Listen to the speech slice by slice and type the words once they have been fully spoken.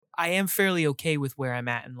I am fairly okay with where I'm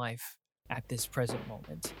at in life at this present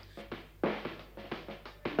moment. Today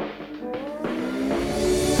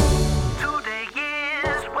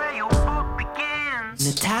is where your book begins.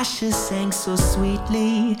 Natasha sang so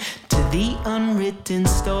sweetly to the unwritten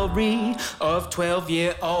story of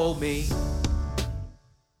 12-year-old me.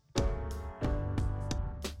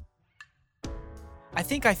 I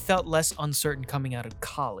think I felt less uncertain coming out of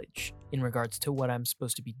college in regards to what I'm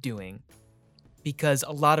supposed to be doing, because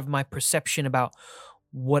a lot of my perception about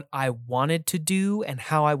what I wanted to do and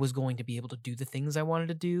how I was going to be able to do the things I wanted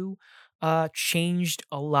to do changed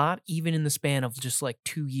a lot, even in the span of just like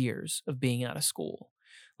 2 years of being out of school.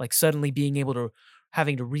 Like suddenly being able to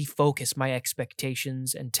having to refocus my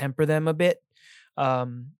expectations and temper them a bit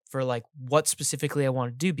for like what specifically I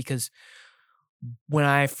want to do, because when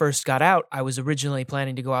I first got out, I was originally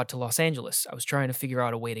planning to go out to Los Angeles. I was trying to figure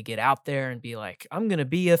out a way to get out there and be like, I'm going to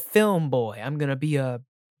be a film boy. I'm going to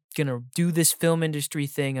do this film industry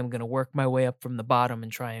thing. I'm going to work my way up from the bottom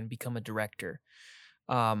and try and become a director.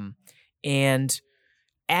 And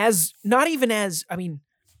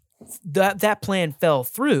that plan fell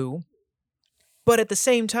through, but at the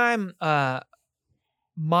same time,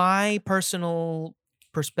 my personal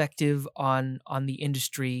perspective on the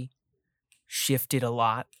industry shifted a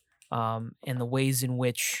lot, and the ways in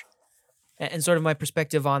which, and sort of my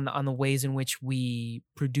perspective on the ways in which we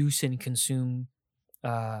produce and consume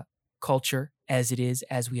culture as it is,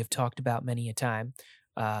 as we have talked about many a time,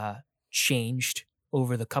 changed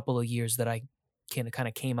over the couple of years that I kind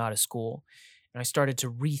of came out of school. And I started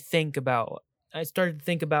to think about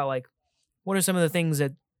like, what are some of the things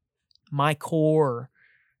that my core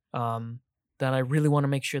that I really want to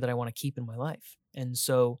make sure that I want to keep in my life. And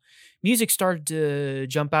so music started to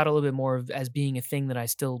jump out a little bit more as being a thing that I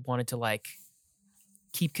still wanted to like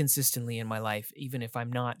keep consistently in my life, even if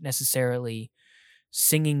I'm not necessarily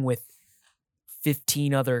singing with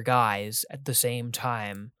 15 other guys at the same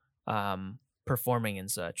time, performing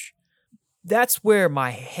and such. That's where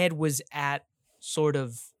my head was at, sort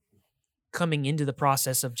of coming into the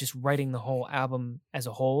process of just writing the whole album as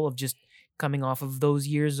a whole, of just coming off of those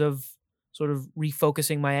years of sort of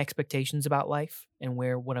refocusing my expectations about life and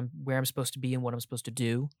where I'm supposed to be and what I'm supposed to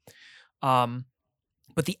do. But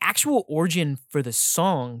the actual origin for the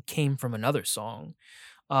song came from another song.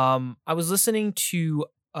 I was listening to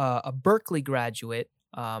a Berkeley graduate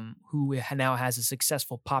who now has a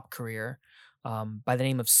successful pop career by the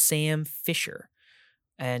name of Sam Fisher.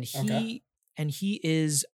 And he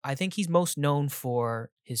is, I think he's most known for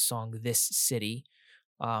his song This City.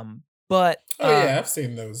 But I've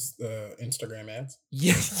seen those Instagram ads.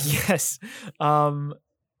 Yes.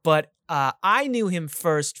 But I knew him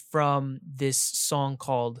first from this song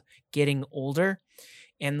called Getting Older.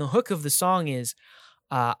 And the hook of the song is,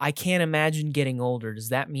 I can't imagine getting older. Does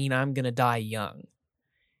that mean I'm going to die young?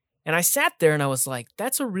 And I sat there and I was like,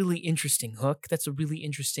 that's a really interesting hook. That's a really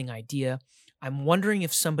interesting idea. I'm wondering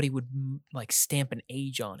if somebody would like stamp an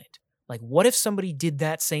age on it. Like, what if somebody did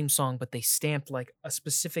that same song, but they stamped like a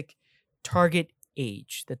specific target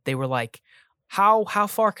age, that they were like, how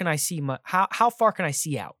far can I see how far can I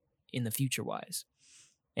see out in the future wise?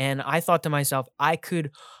 And I thought to myself, I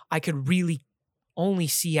could really only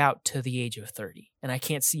see out to the age of 30, and I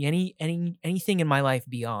can't see anything in my life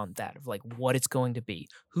beyond that, of like what it's going to be,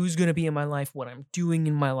 who's going to be in my life, what I'm doing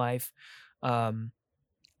in my life,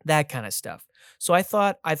 that kind of stuff. So I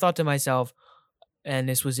thought to myself, and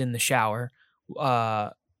this was in the shower,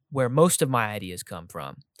 where most of my ideas come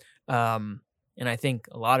from. And I think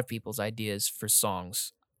a lot of people's ideas for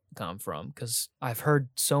songs come from, because I've heard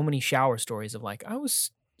so many shower stories of like, I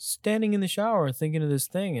was standing in the shower thinking of this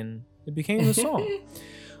thing and it became a song.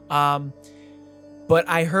 But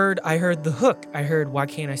I heard the hook. I heard, why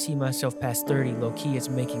can't I see myself past 30? Low key, it's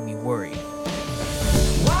making me worry.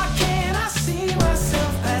 Why can't I see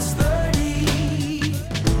myself past 30?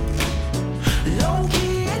 Low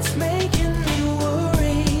key, it's making me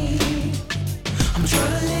worry. I'm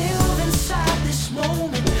trying to live inside this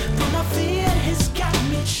moment, but my fear has got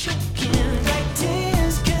me choking like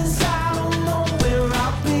tears, 'cause I don't know where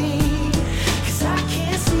I'll be, 'cause I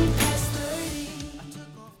can't see past 30.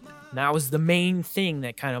 And that was the main thing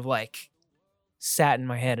that kind of like sat in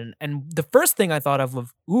my head. And the first thing I thought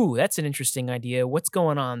of, ooh, that's an interesting idea. What's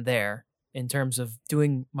going on there in terms of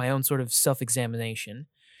doing my own sort of self-examination?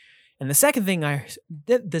 And the second thing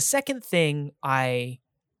I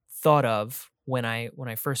thought of when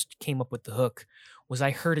I first came up with the hook was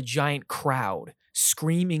I heard a giant crowd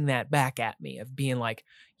screaming that back at me, of being like,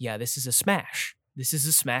 yeah, this is a smash. This is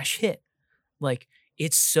a smash hit. Like,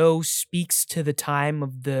 it so speaks to the time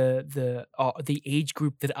of the age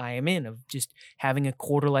group that I am in, of just having a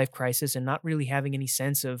quarter life crisis and not really having any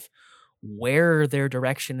sense of where their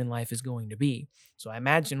direction in life is going to be. So I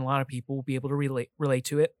imagine a lot of people will be able to relate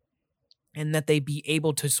to it, and that they'd be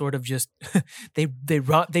able to sort of just they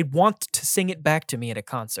want to sing it back to me at a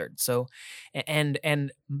concert. So and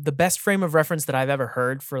the best frame of reference that I've ever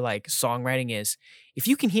heard for like songwriting is, if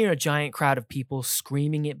you can hear a giant crowd of people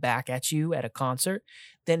screaming it back at you at a concert,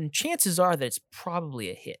 then chances are that it's probably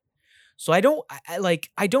a hit. So I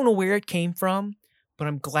don't know where it came from, but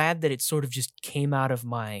I'm glad that it sort of just came out of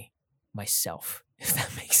myself, if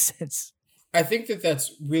that makes sense. I think that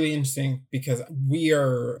that's really interesting because we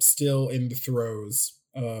are still in the throes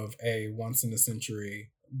of a once in a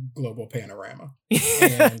century global panorama.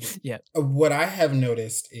 And Yeah. what I have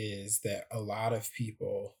noticed is that a lot of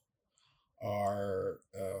people are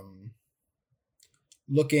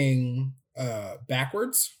looking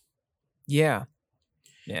backwards Yeah.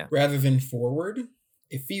 Yeah. rather than forward.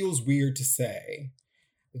 It feels weird to say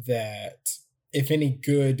that if any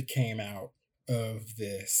good came out of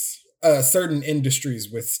this, certain industries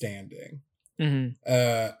withstanding, Mm-hmm.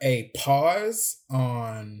 a pause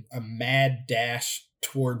on a mad dash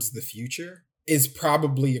towards the future is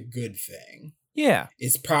probably a good thing. Yeah.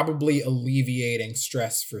 It's probably alleviating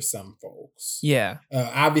stress for some folks. Yeah.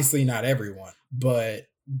 Obviously not everyone, but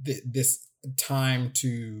this time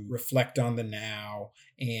to reflect on the now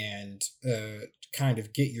and kind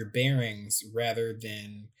of get your bearings rather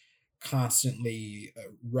than constantly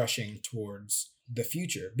rushing towards the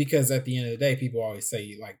future. Because at the end of the day, people always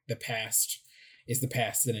say like the past is the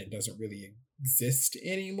past and it doesn't really exist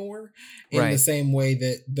anymore, in the Right. same way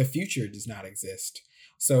that the future does not exist.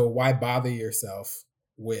 So why bother yourself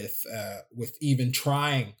with even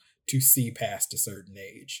trying to see past a certain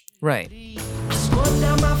age? Right. Scroll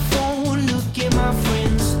down my phone, look at my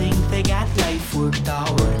friends, think they got life worked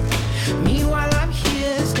out. Meanwhile, I'm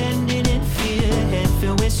here standing in fear, head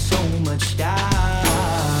filled with so much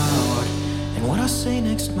doubt. And what I say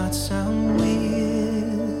next might sound weird,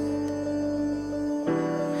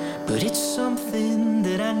 but it's something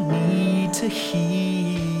that I need to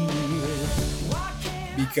hear. Why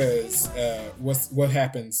can't I Because what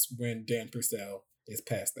happens when Dan Purcell is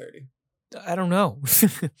past 30? I don't know.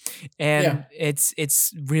 And it's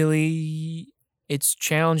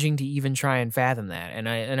challenging to even try and fathom that. And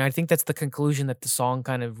I think that's the conclusion that the song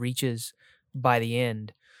kind of reaches by the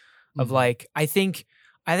end of Mhm. like, I think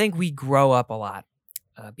we grow up a lot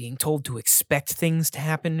being told to expect things to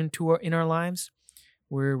happen in our lives.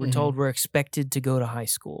 We're told we're expected to go to high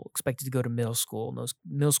school, expected to go to middle school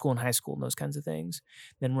and high school and those kinds of things.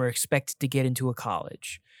 Then we're expected to get into a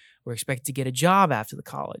college. We're expected to get a job after the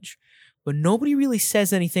college. But nobody really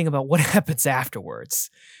says anything about what happens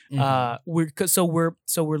afterwards. Mhm.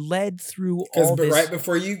 We're led through Because all this. right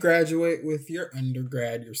before you graduate with your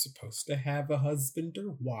undergrad, you're supposed to have a husband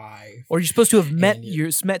or wife. Or you're supposed to have met And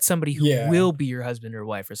you- met somebody who Yeah. will be your husband or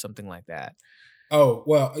wife or something like that. Oh,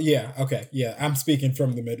 well, yeah, okay, yeah. I'm speaking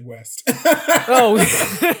from the Midwest. Oh,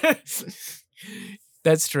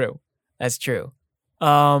 that's true. That's true.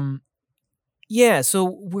 Yeah. So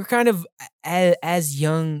we're kind of as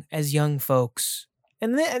young folks,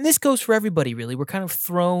 and this goes for everybody really. We're kind of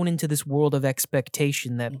thrown into this world of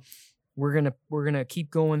expectation that we're gonna keep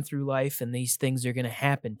going through life, and these things are gonna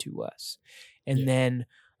happen to us, and Yeah. then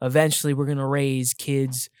eventually we're gonna raise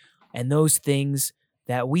kids, and those things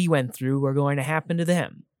that we went through are going to happen to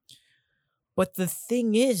them. But the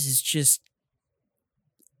thing is just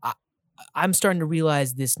I'm starting to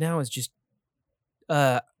realize this now is just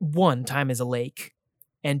one, time is a lake,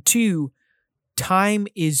 and two, time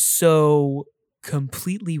is so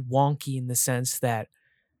completely wonky in the sense that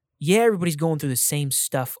everybody's going through the same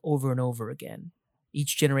stuff over and over again.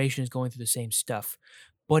 Each generation is going through the same stuff,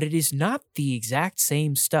 but it is not the exact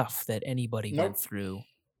same stuff that anybody went Nope. through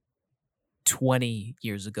 20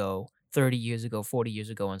 years ago, 30 years ago, 40 years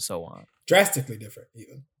ago, and so on. Drastically different,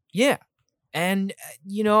 even. Yeah. And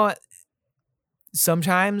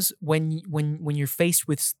sometimes when you're faced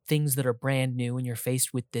with things that are brand new, and you're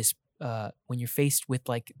faced with this when you're faced with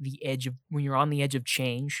like when you're on the edge of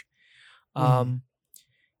change,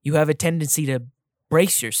 you have a tendency to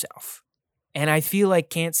brace yourself. And I feel like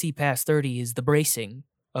Can't See Past 30 is the bracing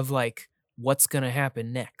of like what's going to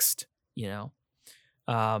happen next,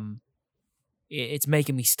 it's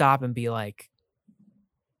making me stop and be like,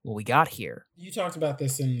 well, we got here. You talked about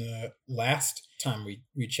this in the last time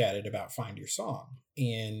we chatted about Find Your Song,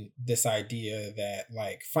 and this idea that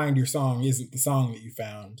like Find Your Song isn't the song that you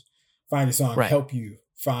found. Find Your Song Right. help you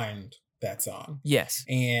find that song. Yes.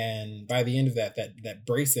 And by the end of that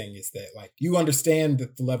bracing is that like you understand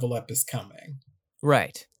that the level up is coming.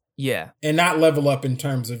 Right. Yeah. And not level up in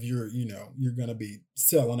terms of you're going to be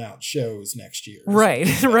selling out shows next year. Right.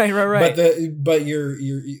 Right. But you're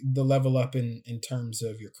the level up in terms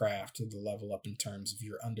of your craft, the level up in terms of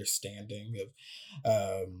your understanding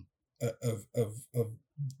of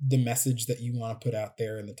the message that you want to put out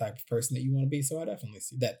there and the type of person that you want to be. So I definitely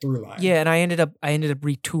see that through line. Yeah, and I ended up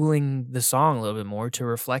retooling the song a little bit more to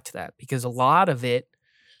reflect that, because a lot of it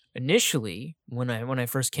initially when I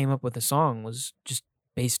first came up with the song was just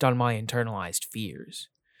based on my internalized fears.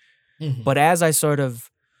 Mhm. But as I sort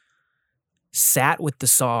of sat with the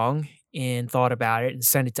song and thought about it and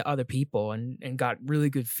sent it to other people and got really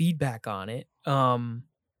good feedback on it,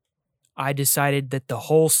 I decided that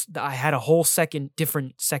I had a whole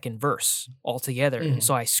different second verse altogether. Mhm. And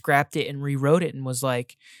so I scrapped it and rewrote it and was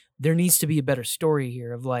like, there needs to be a better story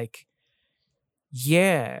here of like,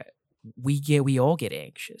 yeah, we all get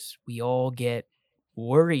anxious. We all get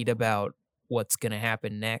worried about what's going to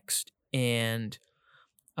happen next. And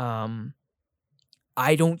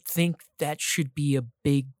I don't think that should be a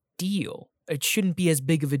big deal. It shouldn't be as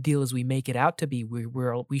big of a deal as we make it out to be.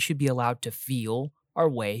 We should be allowed to feel our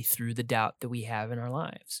way through the doubt that we have in our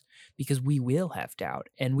lives, because we will have doubt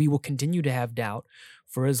and we will continue to have doubt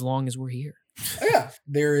for as long as we're here. Yeah,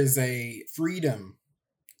 there is a freedom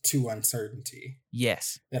to uncertainty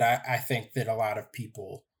Yes. that I think that a lot of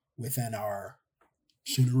people within our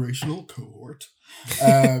generational cohort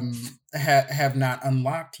have not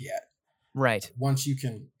unlocked yet. Right. Once you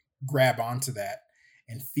can grab onto that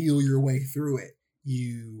and feel your way through it,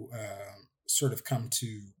 you sort of come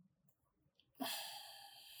to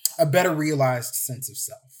a better realized sense of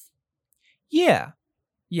self. Yeah.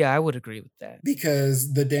 Yeah, I would agree with that.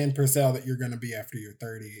 Because the Dan Purcell that you're going to be after you're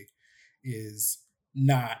 30 is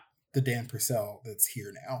not the Dan Purcell that's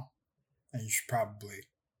here now. And you should probably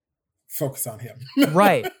focus on him.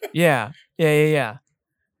 Right. Yeah. The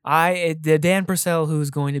Dan Purcell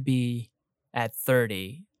who's going to be at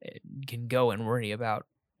 30 can go and worry about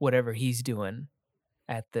whatever he's doing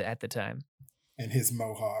at the time. And his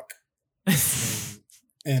mohawk.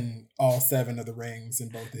 And all 7 of the rings in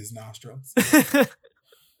both his nostrils.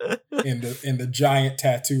 And the giant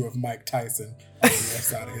tattoo of Mike Tyson on the left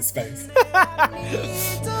side of his face.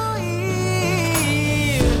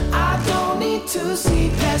 I don't need to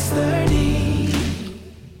see past 30.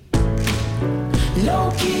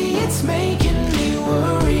 Low key, it's making me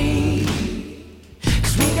worry.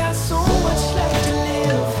 'Cause we got so much left to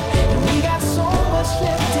live, and we got so much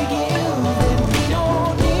left to give. And we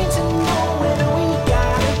don't need to know where we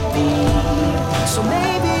gotta be. So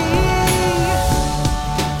maybe.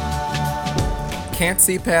 Can't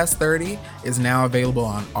See Past 30 is now available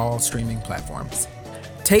on all streaming platforms.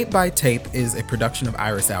 Tape by Tape is a production of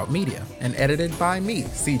Iris Out Media and edited by me,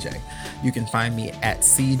 CJ. You can find me at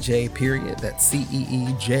CJ period, that's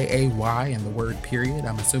CEEJAY and the word period,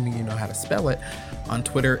 I'm assuming you know how to spell it, on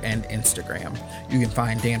Twitter and Instagram. You can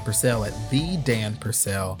find Dan Purcell at The Dan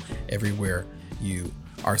Purcell everywhere you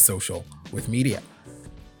are social with media.